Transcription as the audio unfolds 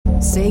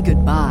Say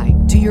goodbye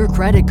to your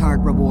credit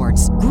card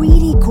rewards.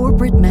 Greedy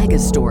corporate mega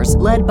stores,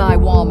 led by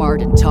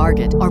Walmart and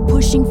Target, are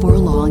pushing for a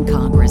law in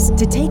Congress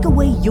to take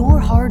away your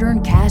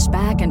hard-earned cash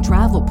back and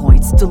travel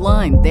points to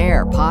line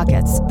their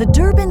pockets. The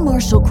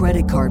Durbin-Marshall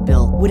credit card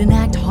bill would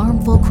enact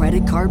harmful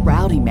credit card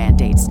routing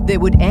mandates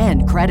that would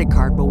end credit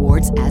card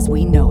rewards as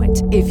we know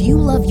it. If you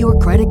love your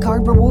credit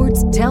card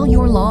rewards, tell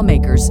your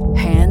lawmakers,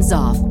 hands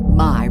off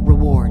my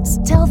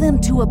rewards. Tell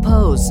them to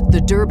oppose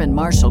the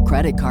Durbin-Marshall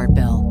credit card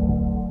bill.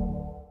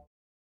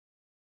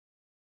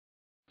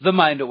 The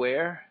Mind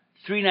Aware,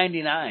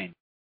 $3.99.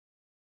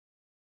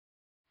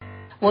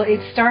 Well,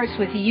 it starts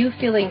with you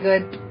feeling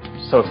good.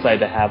 So excited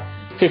to have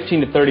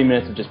 15 to 30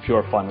 minutes of just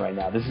pure fun right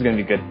now. This is going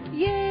to be good.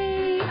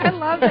 Yay! I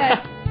love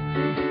that.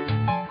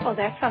 Oh,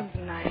 that sounds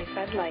nice.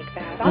 I'd like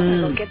that. I'm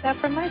going to go get that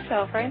for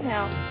myself right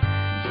now.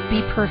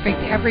 Be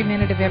perfect every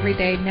minute of every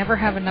day. Never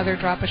have another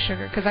drop of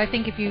sugar. Because I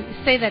think if you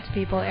say that to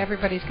people,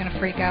 everybody's going to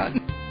freak out.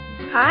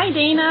 Hi,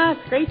 Dana.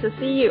 It's great to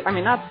see you. I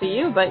mean, not see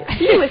you, but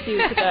be with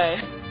you today.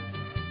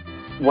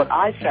 What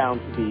I found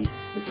to be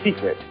the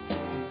secret.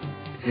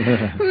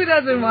 Who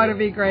doesn't want to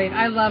be great?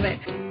 I love it.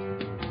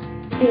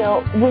 You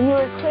know, when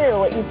you're clear,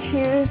 what you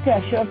choose to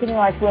have show up in your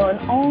life will, and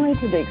only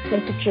to the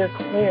extent that you're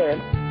clear.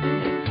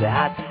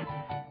 That's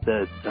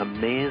the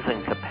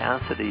amazing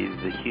capacity of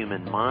the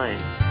human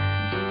mind.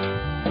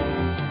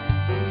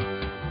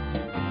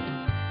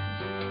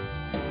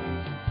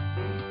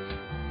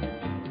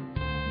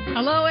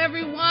 Hello,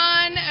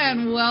 everyone,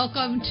 and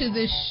welcome to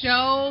the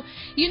show.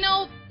 You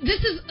know, this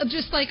is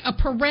just like a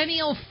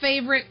perennial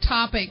favorite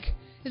topic.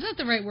 Is that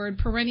the right word,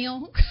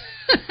 perennial?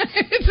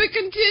 It's a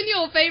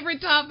continual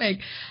favorite topic,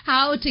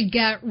 how to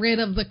get rid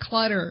of the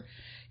clutter.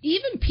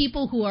 Even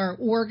people who are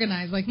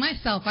organized, like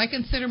myself, I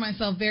consider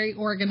myself very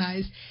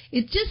organized.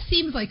 It just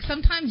seems like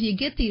sometimes you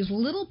get these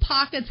little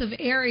pockets of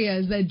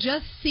areas that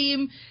just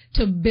seem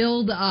to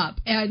build up.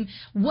 And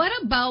what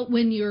about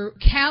when your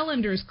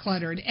calendar's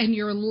cluttered and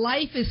your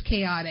life is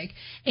chaotic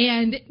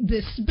and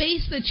the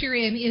space that you're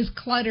in is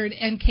cluttered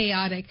and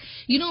chaotic?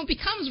 You know, it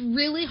becomes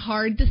really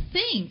hard to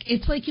think.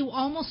 It's like you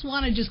almost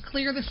want to just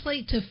clear the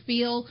slate to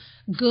feel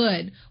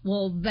good.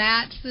 Well,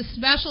 that's the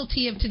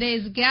specialty of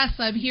today's guest.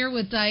 I'm here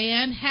with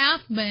Diane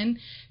Halfman.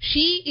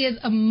 She is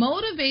a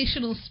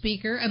motivational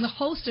speaker and the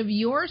host of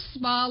Your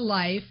Spa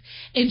Life,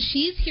 and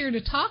she's here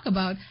to talk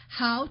about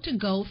how to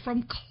go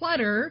from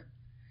clutter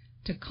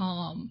to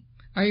calm.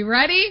 Are you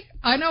ready?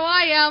 I know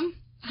I am.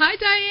 Hi,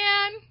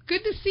 Diane.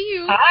 Good to see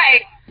you.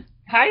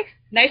 Hi.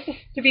 Nice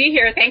to be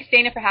here. Thanks,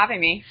 Dana, for having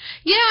me.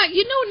 Yeah,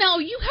 you know, now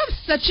you have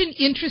such an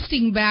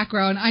interesting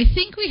background. I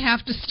think we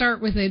have to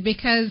start with it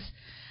because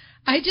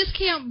I just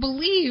can't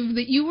believe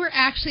that you were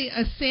actually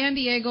a San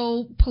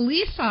Diego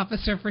police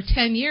officer for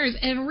 10 years,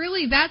 and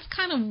really that's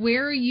kind of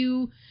where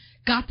you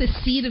got the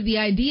seed of the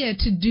idea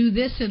to do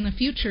this in the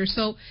future.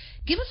 So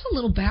give us a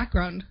little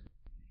background.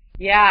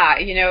 Yeah,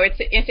 you know, it's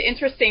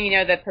interesting, you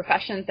know, the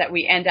professions that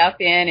we end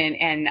up in.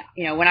 And,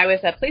 you know, when I was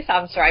a police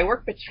officer, I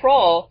worked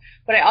patrol,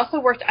 but I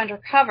also worked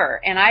undercover.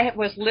 And I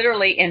was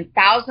literally in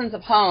thousands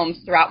of homes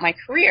throughout my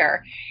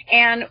career.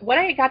 And what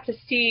I got to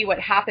see what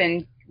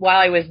happened while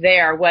I was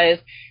there was,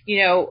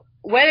 you know,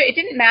 whether it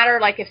didn't matter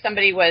like if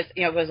somebody was,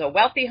 you know, was a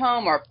wealthy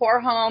home or a poor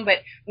home, but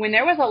when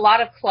there was a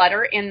lot of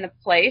clutter in the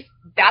place,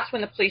 that's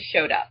when the police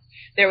showed up.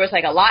 There was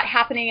like a lot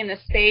happening in the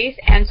space,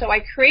 and so I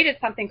created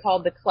something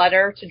called the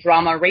clutter to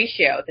drama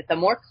ratio, that the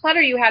more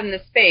clutter you had in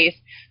the space,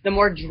 the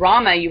more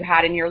drama you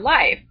had in your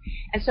life.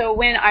 And so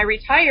when I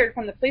retired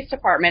from the police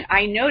department,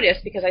 I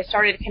noticed, because I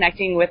started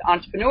connecting with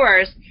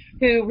entrepreneurs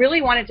who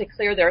really wanted to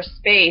clear their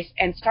space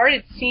and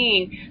started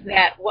seeing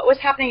that what was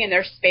happening in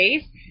their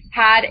space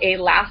had a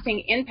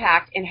lasting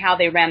impact in how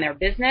they ran their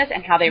business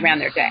and how they ran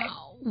their day.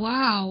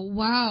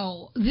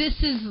 Wow.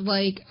 This is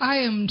like, I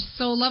am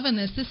so loving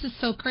this. This is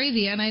so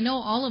crazy. And I know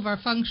all of our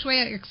feng shui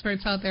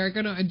experts out there are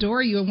going to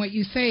adore you and what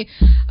you say.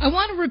 I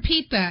want to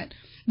repeat that.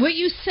 What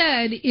you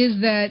said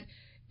is that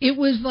it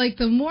was like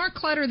the more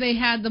clutter they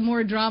had, the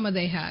more drama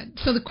they had.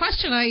 So the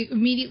question I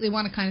immediately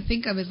want to kind of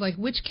think of is like,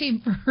 which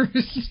came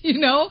first? You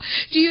know,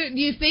 do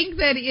you think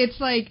that it's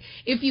like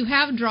if you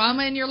have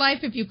drama in your life,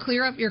 if you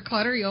clear up your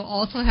clutter, you'll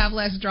also have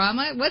less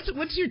drama?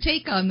 What's your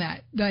take on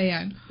that,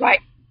 Diane? Right.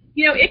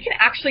 You know, it can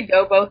actually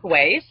go both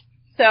ways.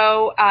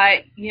 So,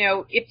 you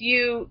know, if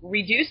you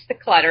reduce the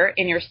clutter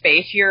in your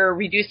space, you're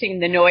reducing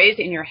the noise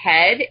in your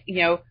head.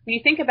 You know, when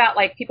you think about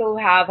like people who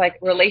have like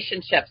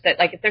relationships that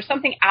like if there's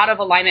something out of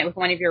alignment with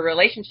one of your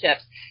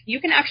relationships, you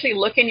can actually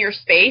look in your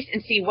space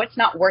and see what's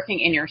not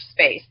working in your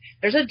space.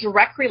 There's a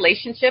direct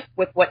relationship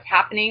with what's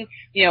happening,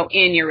 you know,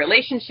 in your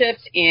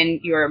relationships, in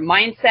your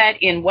mindset,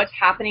 in what's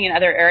happening in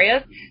other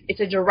areas. It's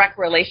a direct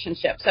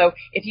relationship. So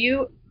if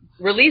you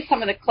release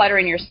some of the clutter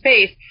in your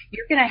space,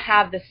 you're going to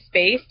have the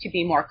space to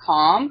be more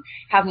calm,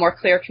 have more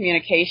clear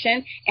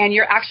communication, and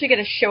you're actually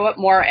going to show up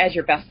more as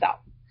your best self.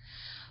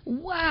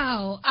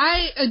 Wow.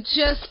 I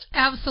just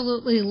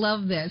absolutely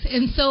love this.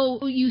 And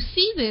so you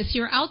see this,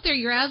 you're out there,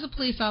 you're as a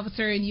police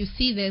officer and you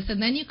see this,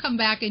 and then you come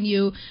back and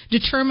you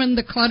determine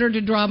the clutter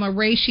to drama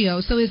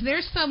ratio. So is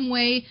there some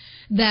way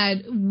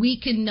that we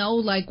can know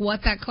like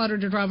what that clutter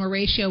to drama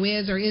ratio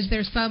is, or is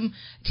there some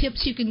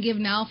tips you can give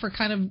now for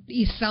kind of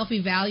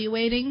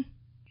self-evaluating?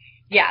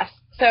 Yes.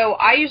 So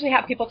I usually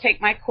have people take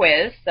my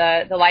quiz,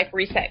 the Life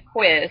Reset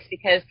quiz,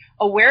 because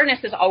awareness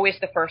is always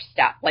the first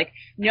step. Like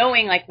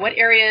knowing like what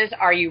areas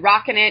are you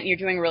rocking it and you're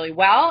doing really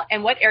well,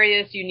 and what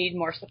areas do you need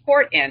more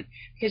support in.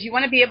 Because you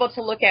want to be able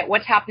to look at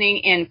what's happening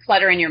in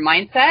clutter in your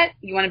mindset.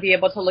 You want to be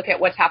able to look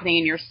at what's happening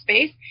in your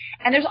space.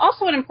 And there's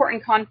also an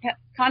important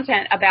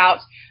content about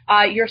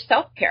your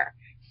self-care.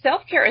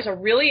 Self-care is a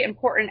really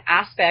important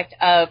aspect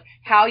of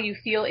how you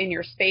feel in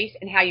your space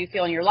and how you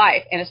feel in your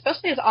life. And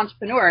especially as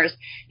entrepreneurs,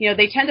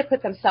 they tend to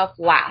put themselves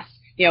last,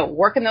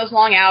 working those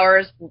long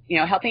hours,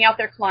 helping out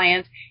their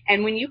clients.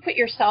 And when you put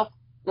yourself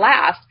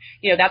last,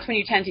 that's when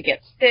you tend to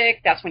get sick.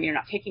 That's when you're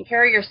not taking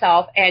care of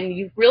yourself. And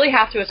you really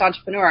have to, as an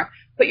entrepreneur,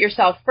 put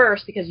yourself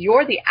first, because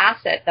you're the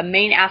asset, the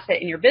main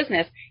asset in your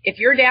business. If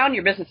you're down,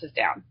 your business is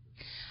down.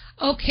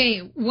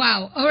 Okay,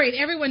 wow. All right,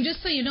 everyone,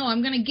 just so you know,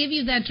 I'm going to give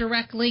you that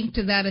direct link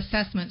to that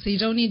assessment, so you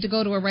don't need to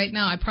go to it right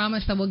now. I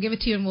promise that we'll give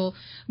it to you, and we'll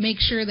make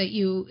sure that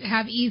you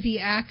have easy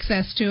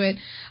access to it.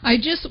 I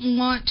just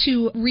want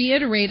to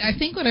reiterate, I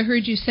think what I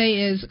heard you say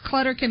is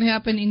clutter can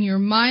happen in your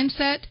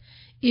mindset,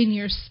 in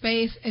your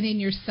space, and in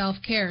your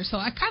self-care. So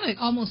I kind of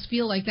almost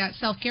feel like that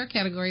self-care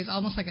category is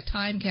almost like a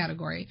time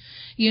category.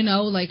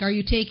 Like, are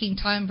you taking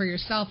time for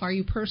yourself? Are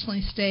you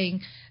personally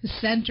staying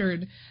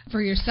centered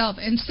for yourself?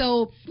 And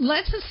so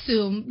let's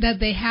assume that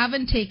they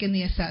haven't taken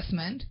the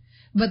assessment,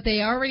 but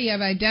they already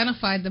have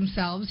identified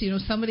themselves.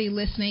 Somebody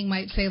listening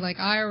might say, like,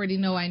 I already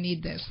know I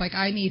need this. Like,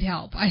 I need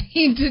help. I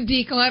need to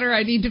declutter.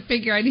 I need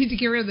to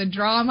get rid of the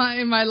drama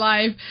in my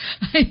life.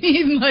 I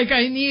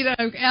need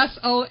a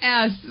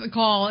SOS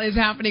call is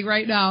happening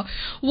right now.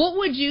 What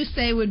would you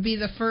say would be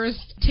the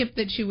first tip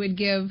that you would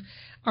give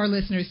our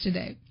listeners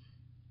today?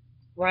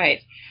 Right.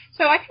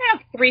 So I kind of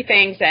have three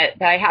things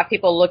that I have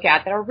people look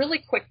at that are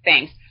really quick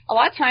things. A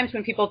lot of times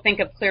when people think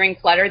of clearing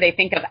clutter, they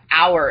think of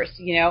hours,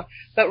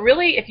 but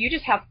really if you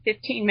just have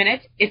 15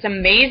 minutes, it's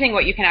amazing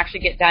what you can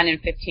actually get done in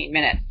 15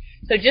 minutes.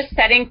 So just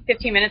setting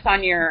 15 minutes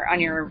on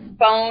your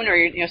phone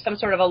or some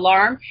sort of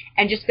alarm,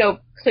 and just go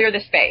clear the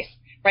space,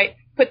 right?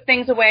 Put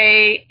things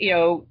away,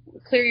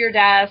 clear your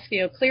desk,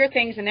 clear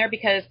things in there,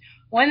 because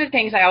one of the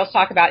things I always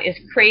talk about is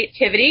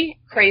creativity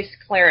creates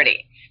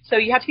clarity. So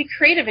you have to be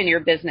creative in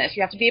your business.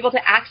 You have to be able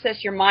to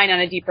access your mind on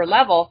a deeper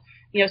level.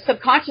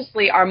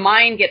 Subconsciously, our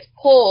mind gets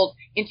pulled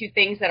into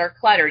things that are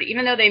cluttered.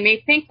 Even though they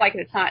may think like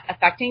it's not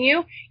affecting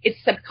you,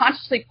 it's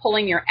subconsciously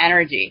pulling your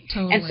energy.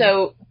 Totally. And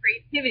so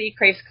creativity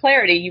creates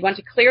clarity. You want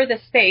to clear the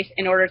space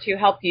in order to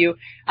help you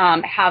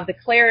have the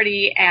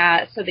clarity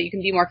so that you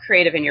can be more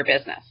creative in your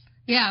business.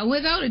 Yeah,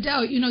 without a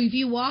doubt. If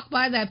you walk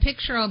by that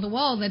picture on the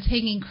wall that's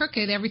hanging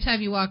crooked, every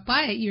time you walk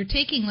by it, you're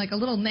taking like a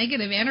little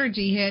negative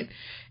energy hit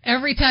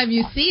every time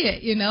you see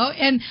it,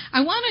 And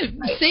I want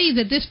to say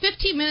that this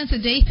 15 minutes a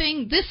day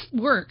thing, this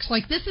works.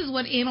 Like, this is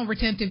what anal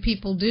retentive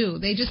people do.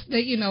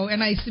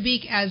 And I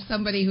speak as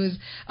somebody who's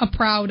a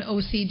proud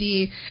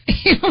OCD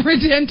anal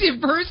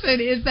retentive person,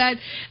 is that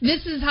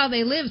this is how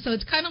they live. So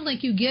it's kind of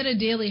like you get a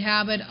daily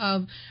habit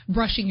of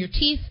brushing your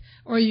teeth,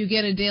 or you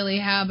get a daily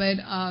habit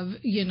of,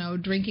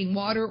 drinking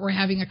water or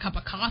having a cup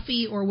of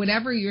coffee or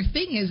whatever your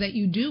thing is that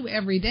you do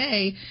every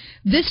day.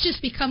 This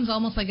just becomes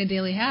almost like a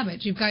daily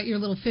habit. You've got your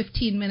little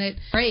 15-minute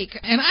break.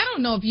 And I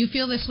don't know if you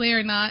feel this way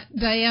or not,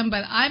 Diane,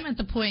 but I'm at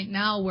the point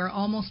now where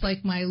almost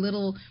like my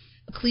little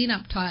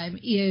cleanup time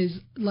is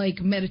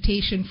like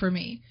meditation for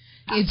me.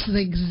 It's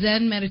like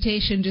Zen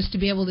meditation, just to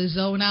be able to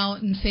zone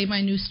out and say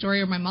my new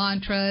story or my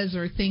mantras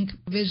or think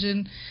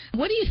vision.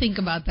 What do you think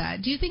about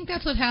that? Do you think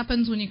that's what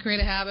happens when you create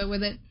a habit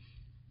with it?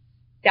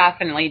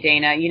 Definitely,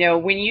 Dana.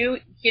 When you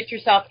get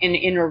yourself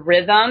in a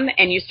rhythm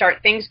and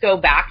things go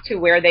back to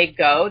where they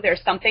go,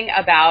 there's something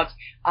about,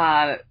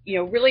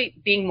 really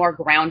being more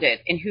grounded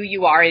in who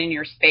you are in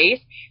your space.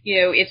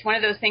 It's one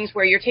of those things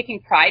where you're taking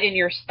pride in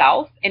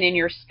yourself and in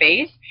your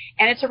space,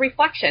 and it's a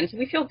reflection. So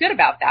we feel good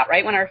about that,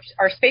 right? When our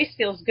space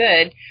feels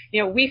good,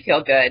 we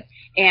feel good.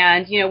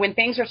 And, when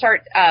things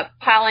start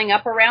piling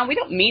up around, we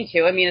don't mean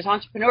to. I mean, as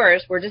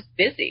entrepreneurs, we're just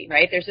busy,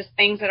 right? There's just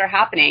things that are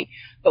happening.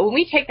 But when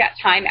we take that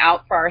time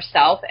out for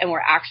ourselves and we're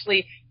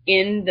actually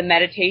in the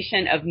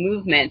meditation of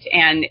movement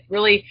and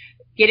really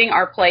getting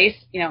our place,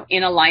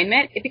 in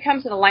alignment, it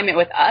becomes an alignment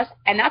with us,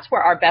 and that's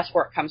where our best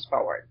work comes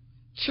forward.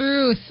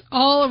 Truth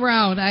all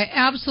around. I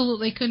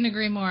absolutely couldn't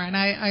agree more, and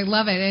I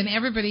love it. And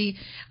everybody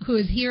who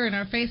is here in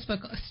our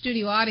Facebook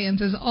studio audience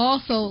is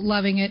also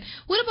loving it.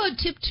 What about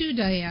tip 2,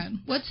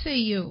 Diane? What say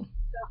you?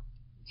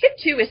 Tip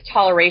 2 is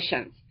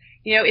tolerations.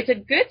 It's a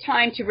good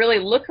time to really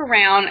look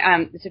around.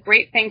 It's a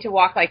great thing to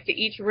walk to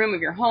each room of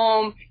your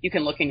home. You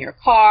can look in your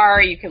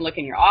car. You can look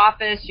in your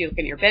office. You look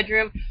in your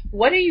bedroom.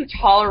 What are you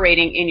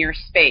tolerating in your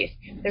space?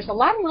 There's a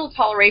lot of little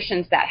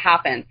tolerations that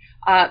happen.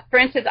 For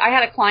instance, I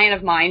had a client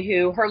of mine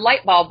who her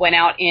light bulb went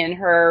out in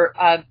her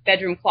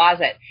bedroom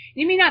closet.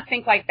 You may not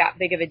think like that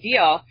big of a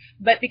deal,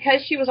 but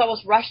because she was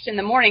always rushed in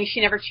the morning,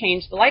 she never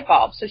changed the light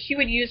bulb. So she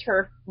would use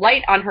her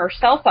light on her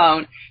cell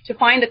phone to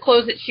find the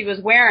clothes that she was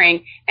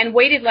wearing and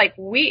waited like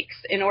weeks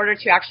in order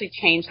to actually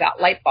change that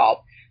light bulb.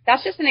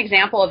 That's just an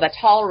example of the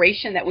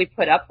toleration that we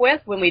put up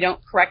with when we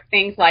don't correct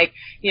things like,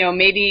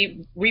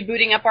 maybe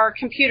rebooting up our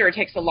computer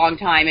takes a long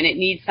time and it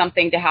needs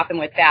something to happen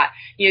with that.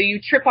 You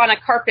trip on a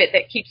carpet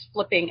that keeps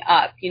flipping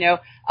up.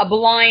 A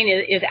blind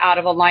is out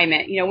of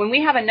alignment. When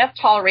we have enough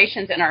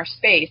tolerations in our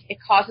space, it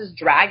causes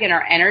drag in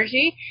our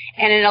energy,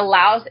 and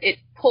it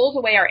pulls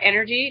away our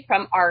energy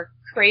from our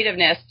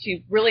creativeness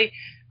to really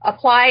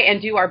apply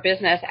and do our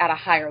business at a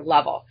higher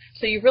level.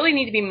 So you really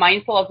need to be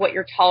mindful of what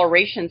your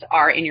tolerations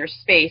are in your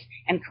space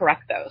and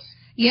correct those.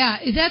 Yeah,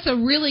 that's a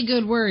really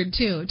good word,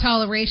 too,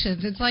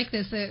 tolerations. It's like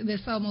this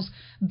almost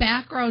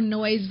background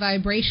noise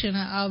vibration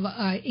of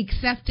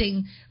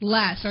accepting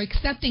less or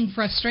accepting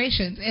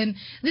frustrations. And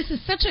this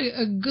is such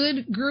a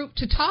good group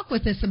to talk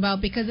with us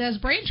about, because as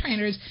brain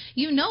trainers,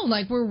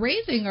 we're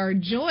raising our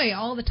joy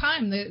all the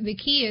time. The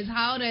key is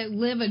how to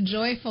live a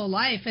joyful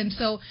life. And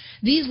so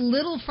these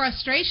little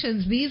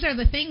frustrations, these are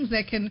the things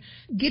that can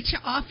get you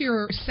off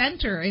your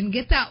center and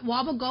get that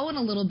wobble going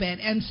a little bit.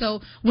 And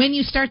so when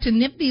you start to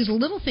nip these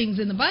little things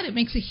in the bud, it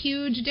makes a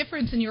huge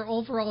difference in your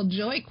overall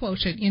joy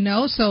quotient,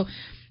 So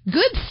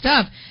good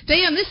stuff.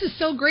 Diane, this is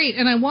so great,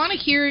 and I want to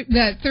hear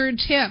that third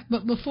tip.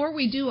 But before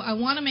we do, I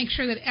want to make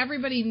sure that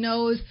everybody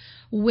knows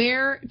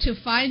where to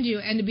find you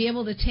and to be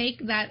able to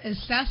take that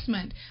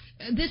assessment.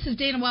 This is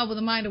Dana Wild with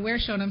the Mind Aware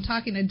Show, and I'm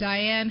talking to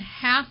Diane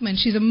Halfman.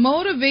 She's a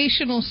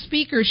motivational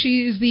speaker.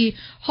 She is the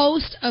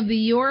host of the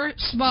Your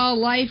Spa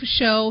Life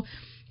show.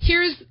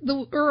 Here's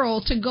the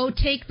URL to go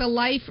take the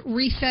Life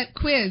Reset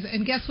Quiz.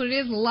 And guess what it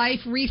is?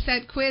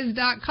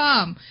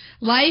 LifeResetQuiz.com.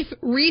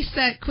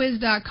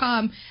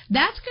 LifeResetQuiz.com.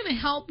 That's going to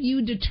help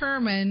you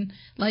determine,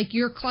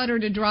 your clutter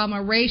to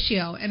drama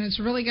ratio. And it's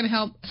really going to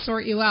help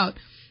sort you out.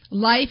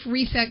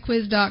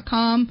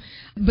 LifeResetQuiz.com.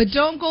 But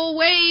don't go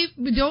away.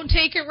 Don't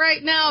take it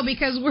right now,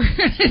 because we're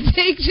going to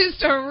take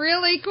just a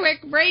really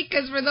quick break.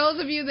 Because for those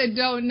of you that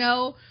don't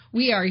know,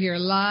 we are here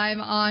live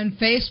on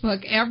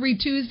Facebook every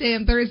Tuesday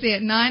and Thursday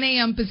at 9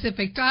 a.m.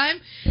 Pacific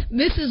time.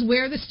 This is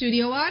where the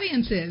studio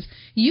audience is.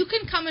 You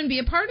can come and be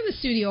a part of the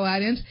studio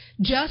audience.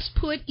 Just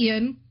put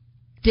in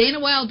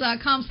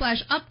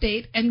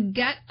DanaWild.com/update and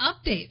get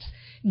updates.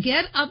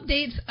 Get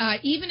updates.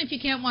 Even if you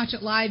can't watch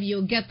it live,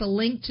 you'll get the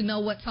link to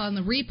know what's on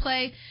the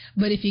replay.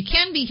 But if you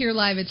can be here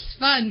live, it's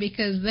fun,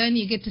 because then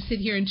you get to sit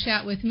here and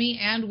chat with me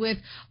and with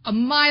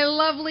my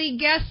lovely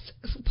guests,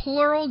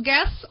 plural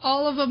guests,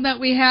 all of them that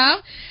we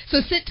have.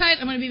 So sit tight.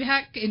 I'm going to be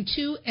back in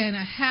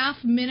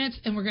 2.5 minutes,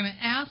 and we're going to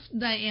ask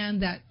Diane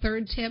that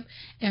third tip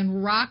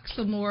and rock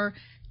some more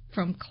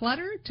from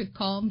clutter to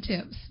calm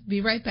tips.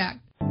 Be right back.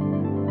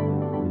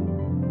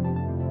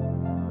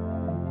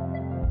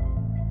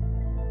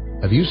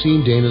 Have you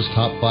seen Dana's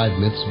Top 5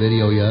 Myths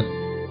video yet?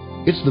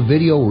 It's the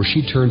video where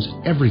she turns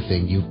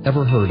everything you've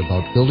ever heard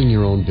about building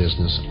your own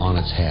business on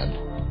its head.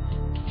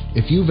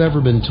 If you've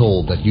ever been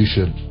told that you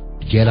should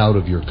get out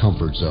of your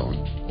comfort zone,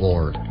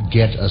 or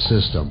get a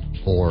system,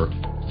 or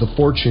the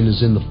fortune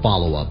is in the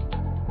follow-up,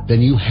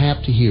 then you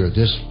have to hear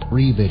this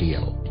free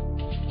video.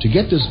 To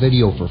get this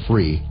video for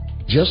free,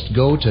 just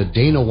go to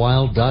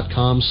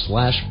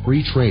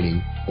DanaWild.com/free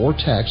training or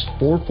text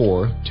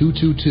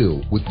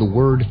 44222 with the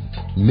word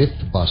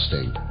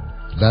myth-busting.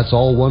 That's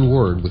all one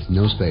word with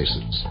no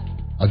spaces.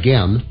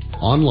 Again,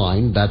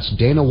 online, that's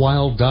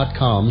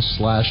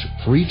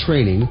DanaWild.com/free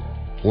training,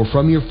 or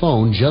from your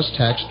phone, just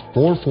text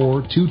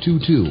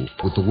 44222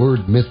 with the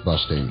word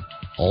myth-busting,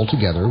 all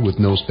together with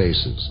no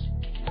spaces.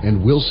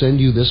 And we'll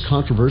send you this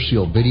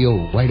controversial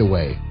video right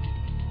away.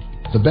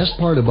 The best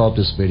part about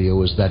this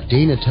video is that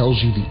Dana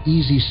tells you the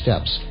easy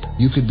steps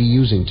you could be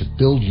using to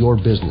build your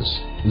business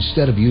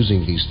instead of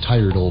using these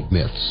tired old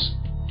myths.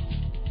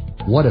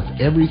 What if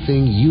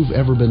everything you've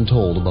ever been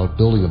told about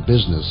building a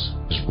business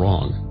is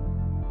wrong?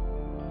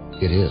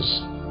 It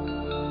is.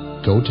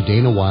 Go to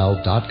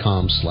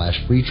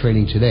DanaWild.com/free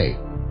training today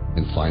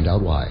and find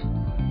out why.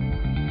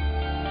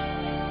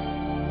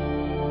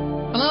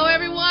 Hello,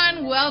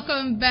 everyone.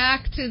 Welcome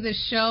back to the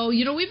show.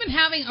 We've been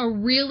having a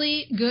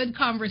really good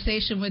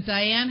conversation with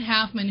Diane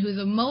Halfman, who's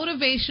a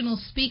motivational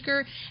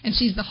speaker, and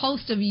she's the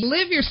host of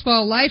Live Your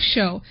Spa Life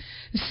show.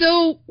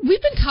 So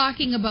we've been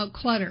talking about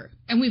clutter,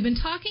 and we've been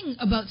talking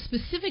about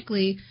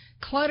specifically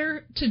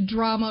clutter to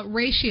drama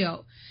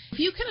ratio. If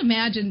you can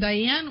imagine,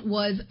 Diane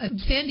was a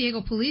San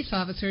Diego police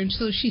officer, and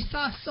so she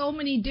saw so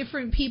many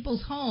different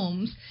people's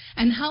homes,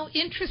 and how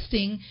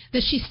interesting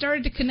that she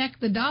started to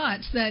connect the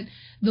dots, that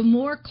the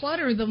more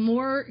clutter, the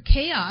more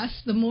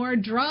chaos, the more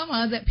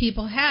drama that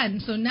people had.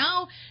 And so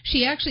now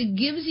she actually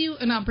gives you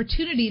an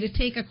opportunity to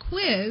take a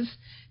quiz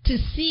to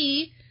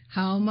see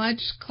how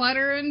much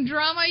clutter and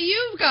drama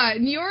you've got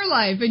in your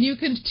life. And you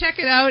can check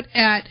it out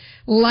at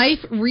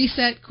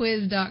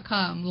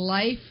LifeResetQuiz.com.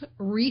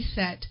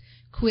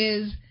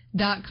 LifeResetQuiz.com.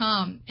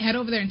 Head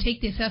over there and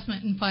take the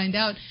assessment and find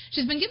out.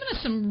 She's been giving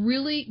us some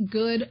really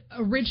good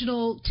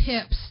original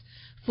tips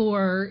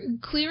for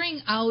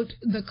clearing out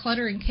the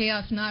clutter and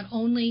chaos, not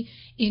only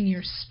in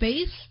your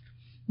space,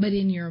 but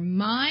in your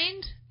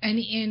mind and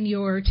in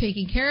your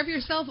taking care of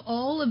yourself,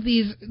 all of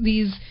these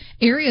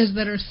areas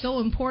that are so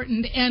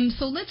important. And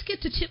so let's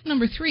get to tip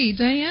number 3.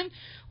 Diane,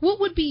 what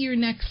would be your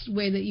next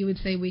way that you would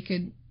say we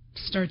could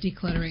start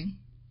decluttering?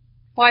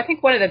 Well, I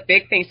think one of the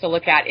big things to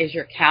look at is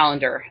your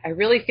calendar. I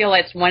really feel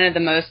it's one of the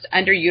most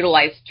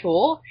underutilized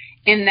tool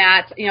in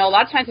that, a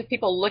lot of times if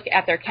people look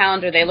at their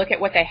calendar, they look at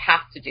what they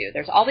have to do.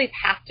 There's all these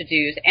have to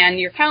do's, and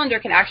your calendar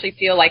can actually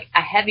feel like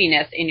a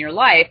heaviness in your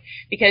life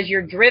because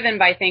you're driven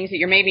by things that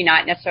you're maybe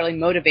not necessarily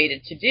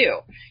motivated to do.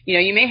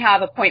 You may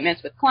have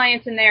appointments with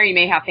clients in there, you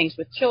may have things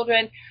with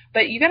children,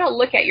 but you got to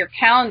look at your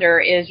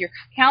calendar is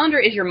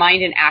your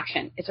mind in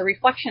action. It's a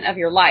reflection of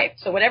your life.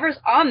 So whatever's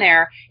on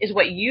there is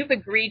what you've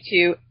agreed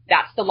to.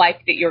 That's the life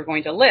that you're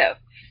going to live.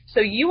 So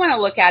you want to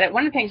look at it.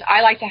 One of the things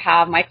I like to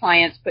have my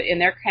clients put in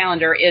their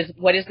calendar is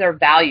what is their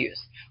values.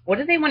 What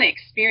do they want to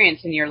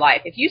experience in your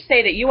life? If you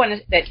say that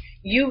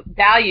you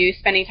value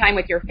spending time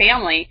with your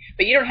family,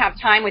 but you don't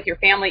have time with your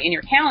family in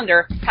your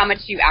calendar, how much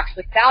do you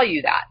actually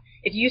value that?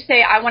 If you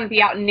say I want to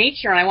be out in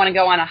nature and I want to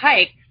go on a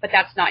hike, but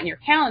that's not in your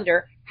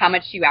calendar, how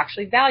much do you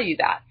actually value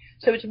that?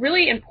 So it's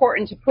really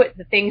important to put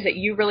the things that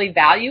you really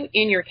value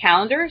in your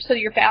calendar so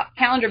your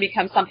calendar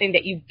becomes something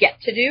that you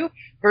get to do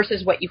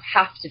versus what you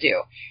have to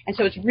do. And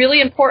so it's really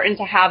important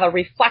to have a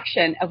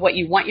reflection of what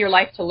you want your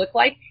life to look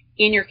like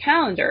in your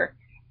calendar.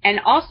 And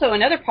also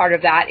another part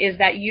of that is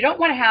that you don't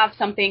want to have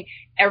something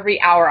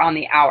every hour on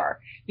the hour.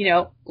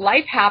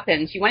 Life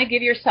happens. You want to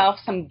give yourself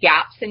some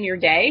gaps in your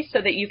day so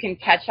that you can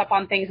catch up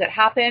on things that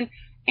happen.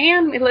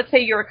 And let's say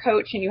you're a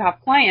coach and you have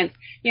clients,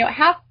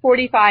 have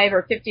 45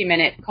 or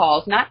 50-minute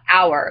calls, not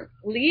hour.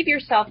 Leave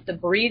yourself the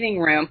breathing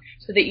room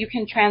so that you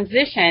can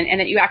transition and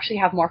that you actually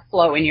have more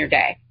flow in your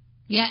day.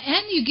 Yeah,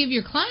 and you give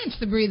your clients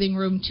the breathing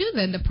room, too,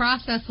 then, to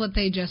process what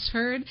they just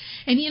heard.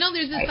 And,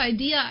 there's this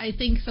idea, I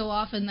think, so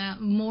often that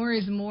more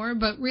is more,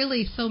 but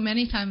really so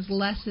many times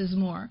less is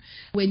more.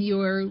 When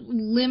you're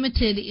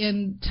limited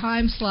in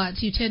time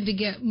slots, you tend to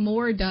get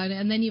more done,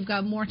 and then you've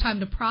got more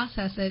time to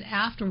process it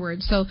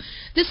afterwards. So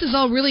this is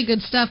all really good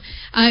stuff.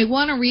 I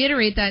want to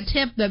reiterate that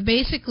tip that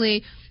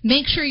basically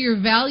make sure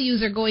your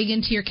values are going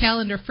into your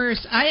calendar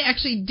first. I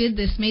actually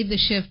made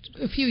this shift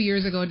a few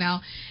years ago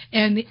now.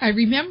 And I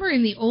remember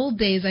in the old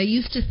days, I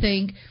used to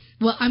think,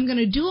 well, I'm going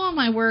to do all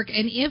my work,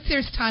 and if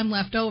there's time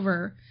left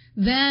over,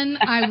 then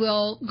I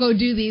will go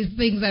do these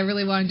things I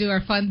really want to do,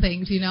 or fun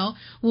things,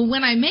 Well,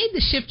 when I made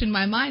the shift in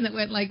my mind that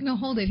went like, no,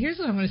 hold it, here's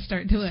what I'm going to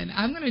start doing.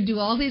 I'm going to do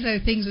all these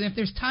other things, and if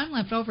there's time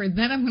left over,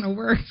 then I'm going to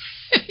work.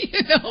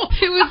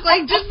 It was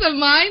like just the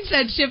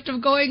mindset shift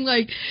of going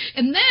like,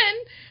 and then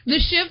the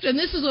shift, and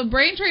this is what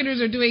brain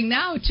trainers are doing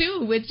now,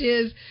 too, which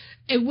is,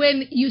 and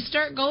when you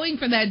start going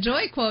for that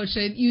joy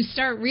quotient, you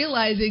start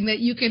realizing that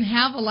you can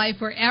have a life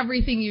where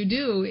everything you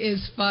do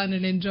is fun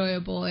and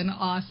enjoyable and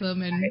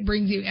awesome and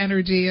brings you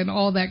energy and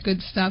all that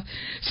good stuff.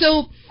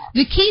 So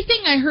the key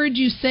thing I heard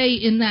you say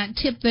in that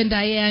tip then,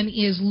 Diane,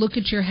 is look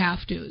at your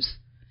have-tos.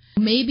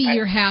 Maybe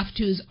your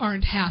have-tos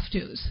aren't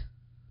have-tos.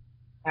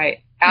 Right.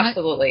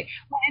 Absolutely.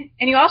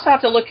 And you also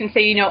have to look and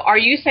say, are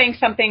you saying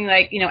something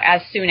like,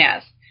 as soon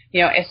as?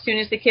 As soon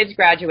as the kids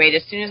graduate,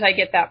 as soon as I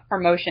get that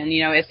promotion,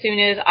 as soon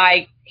as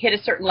I hit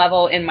a certain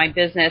level in my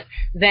business,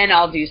 then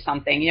I'll do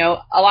something.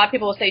 A lot of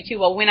people will say, too,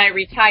 well, when I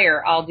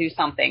retire, I'll do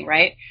something,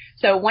 right?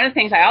 So one of the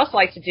things I also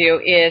like to do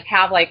is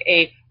have like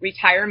a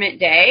retirement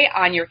day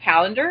on your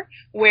calendar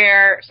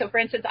where, so for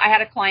instance, I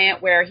had a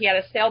client where he had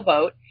a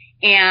sailboat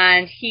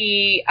and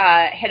he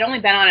had only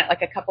been on it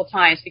like a couple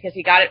times because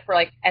he got it for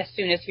like as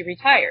soon as he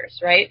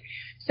retires, right?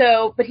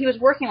 So, but he was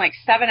working like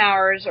 7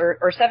 hours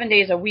or 7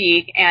 days a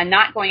week and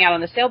not going out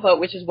on the sailboat,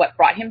 which is what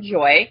brought him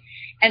joy.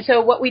 And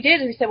so what we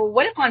did is we said, well,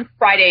 what if on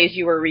Fridays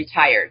you were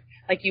retired?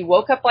 Like you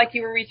woke up like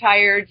you were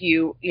retired,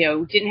 you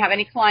didn't have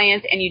any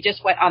clients, and you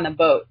just went on the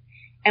boat.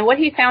 And what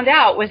he found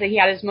out was that he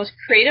had his most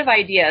creative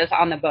ideas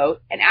on the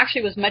boat and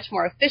actually was much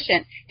more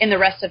efficient in the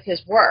rest of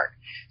his work.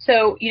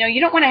 So, you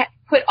don't want to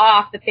put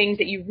off the things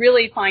that you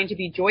really find to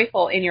be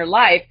joyful in your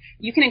life.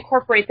 You can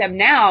incorporate them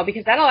now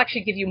because that'll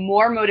actually give you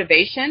more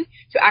motivation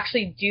to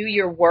actually do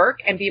your work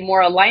and be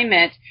more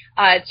alignment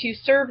to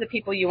serve the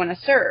people you want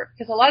to serve.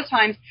 Because a lot of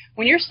times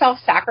when you're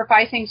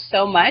self-sacrificing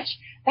so much,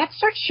 that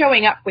starts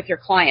showing up with your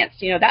clients.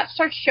 That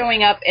starts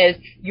showing up as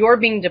you're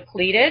being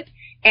depleted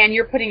and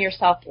you're putting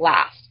yourself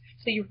last.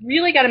 So you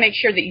really got to make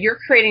sure that you're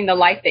creating the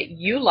life that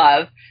you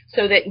love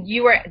so that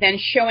you are then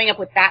showing up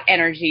with that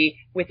energy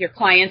with your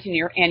clients and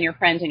your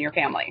friends and your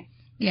family.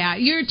 Yeah,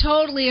 you're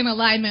totally in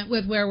alignment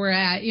with where we're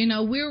at. You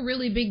know, we're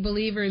really big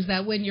believers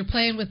that when you're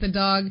playing with the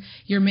dog,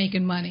 you're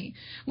making money.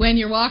 When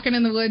you're walking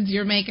in the woods,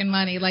 you're making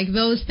money. Like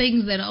those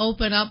things that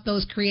open up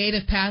those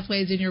creative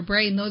pathways in your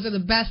brain, those are the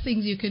best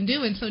things you can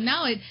do. And so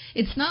now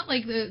it's not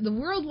like the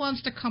world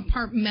wants to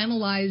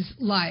compartmentalize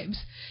lives.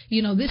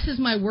 You know, this is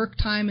my work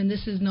time and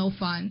this is no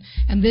fun.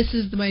 And this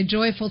is my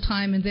joyful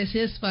time and this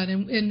is fun.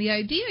 And the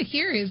idea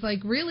here is like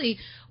really,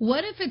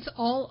 what if it's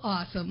all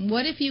awesome?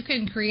 What if you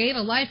can create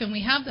a life, and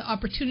we have the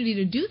opportunity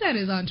to do that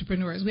as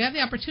entrepreneurs. We have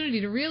the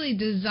opportunity to really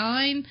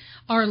design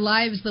our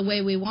lives the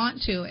way we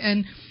want to.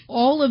 And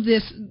all of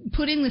this,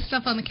 putting this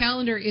stuff on the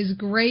calendar is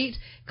great.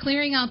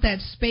 Clearing out that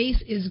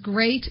space is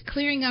great.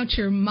 Clearing out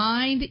your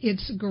mind,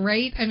 it's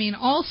great. I mean,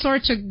 all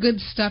sorts of good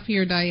stuff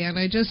here, Diane.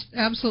 I just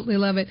absolutely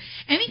love it.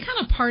 Any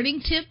kind of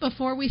parting tip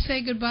before we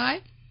say goodbye?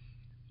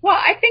 Well,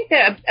 I think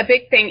that a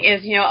big thing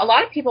is, you know, a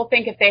lot of people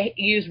think if they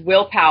use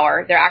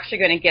willpower, they're actually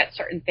going to get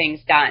certain things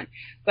done.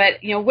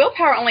 But, you know,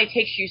 willpower only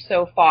takes you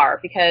so far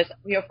because,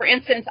 you know, for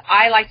instance,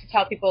 I like to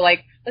tell people,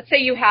 like, let's say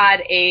you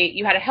had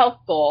a health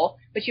goal,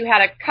 but you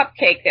had a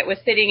cupcake that was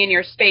sitting in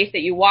your space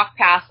that you walk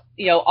past,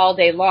 you know, all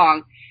day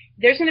long.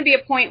 There's going to be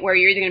a point where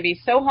you're either going to be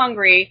so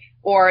hungry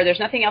or there's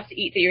nothing else to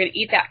eat that you're going to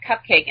eat that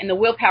cupcake, and the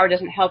willpower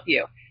doesn't help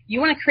you. You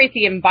want to create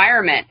the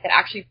environment that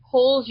actually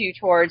pulls you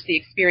towards the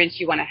experience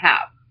you want to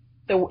have.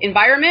 So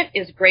environment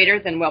is greater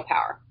than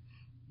willpower.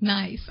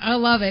 Nice. I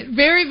love it.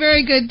 Very,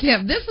 very good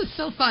tip. This was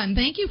so fun.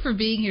 Thank you for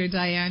being here,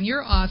 Diane.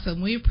 You're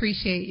awesome. We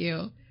appreciate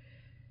you.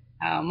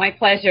 Oh, my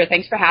pleasure.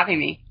 Thanks for having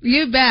me.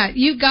 You bet.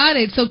 You got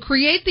it. So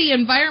create the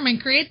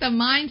environment, create the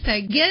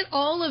mindset, get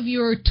all of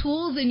your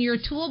tools in your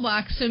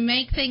toolbox to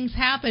make things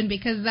happen,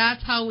 because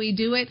that's how we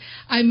do it.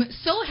 I'm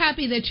so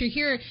happy that you're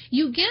here.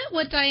 You get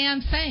what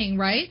Diane's saying,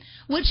 right?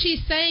 What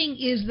she's saying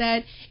is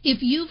that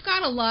if you've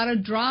got a lot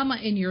of drama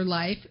in your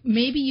life,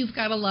 maybe you've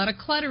got a lot of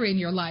clutter in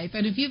your life.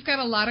 And if you've got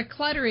a lot of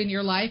clutter in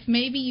your life,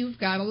 maybe you've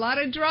got a lot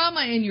of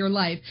drama in your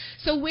life.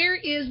 So where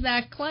is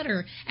that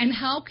clutter? And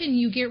how can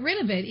you get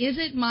rid of it? Is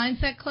it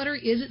mindset clutter?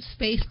 Is it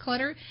space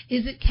clutter?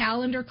 Is it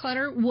calendar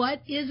clutter?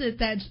 What is it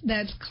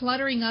that's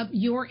cluttering up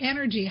your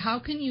energy? How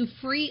can you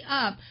free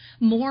up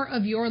more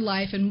of your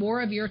life and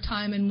more of your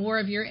time and more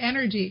of your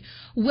energy?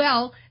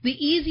 Well, the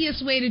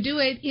easiest way to do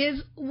it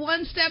is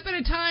one step at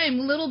a time,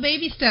 little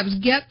baby steps.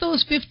 Get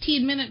those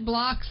 15-minute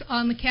blocks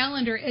on the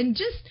calendar, and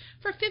just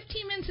for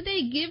 15 minutes a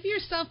day, give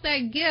yourself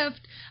that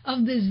gift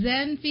of the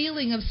Zen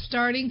feeling of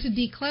starting to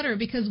declutter,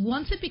 because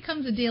once it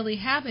becomes a daily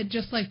habit,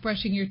 just like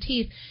brushing your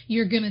teeth,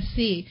 you're going to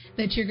see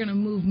that you're going to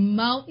move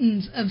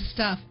mountains of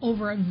stuff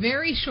over a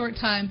very short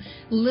time,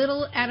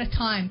 little at a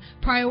time.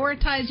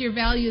 Prioritize your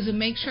values and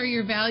make sure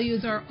your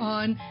values are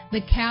on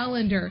the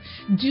calendar.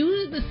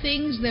 Do the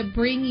things that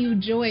bring you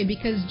joy,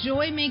 because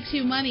joy makes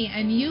you money,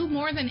 and you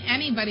more than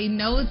anybody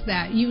knows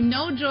that. You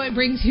know joy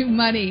brings you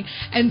money,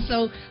 and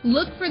so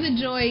look for the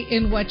joy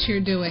in what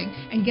you're doing.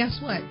 And guess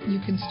what? You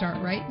can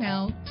start right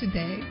now,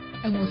 today,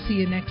 and we'll see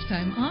you next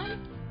time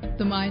on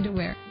The Mind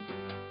Aware.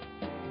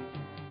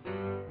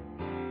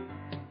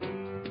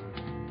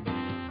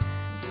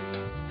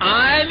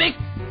 I'm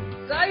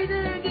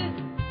excited!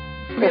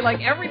 I mean,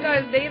 like every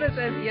time Dana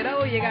says, you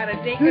know, you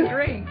gotta take a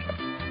drink.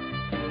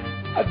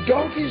 A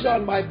donkey's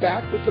on my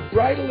back with the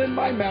bridle in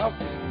my mouth,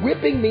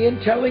 whipping me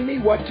and telling me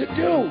what to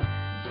do.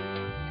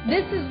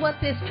 This is what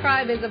this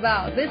tribe is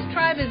about. This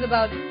tribe is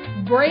about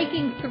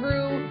breaking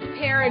through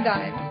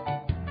paradigms.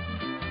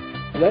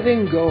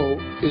 Letting go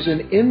is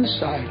an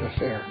inside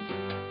affair.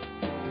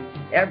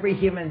 Every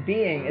human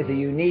being is a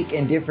unique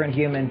and different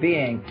human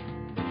being.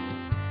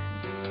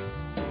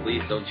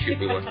 Please don't shoot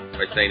me if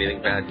I say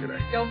anything bad today.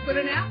 Don't put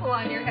an apple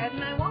on your head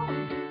and I won't.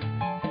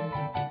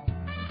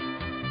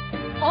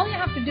 All you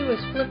have to do is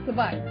flip the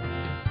button.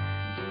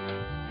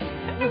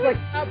 It was like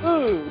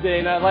taboo,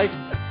 Dana. Like,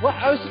 what?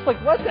 I was just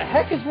like, what the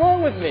heck is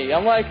wrong with me?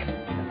 I'm like,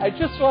 I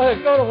just want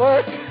to go to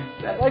work.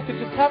 I'd like to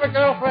just have a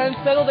girlfriend,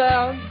 settle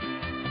down.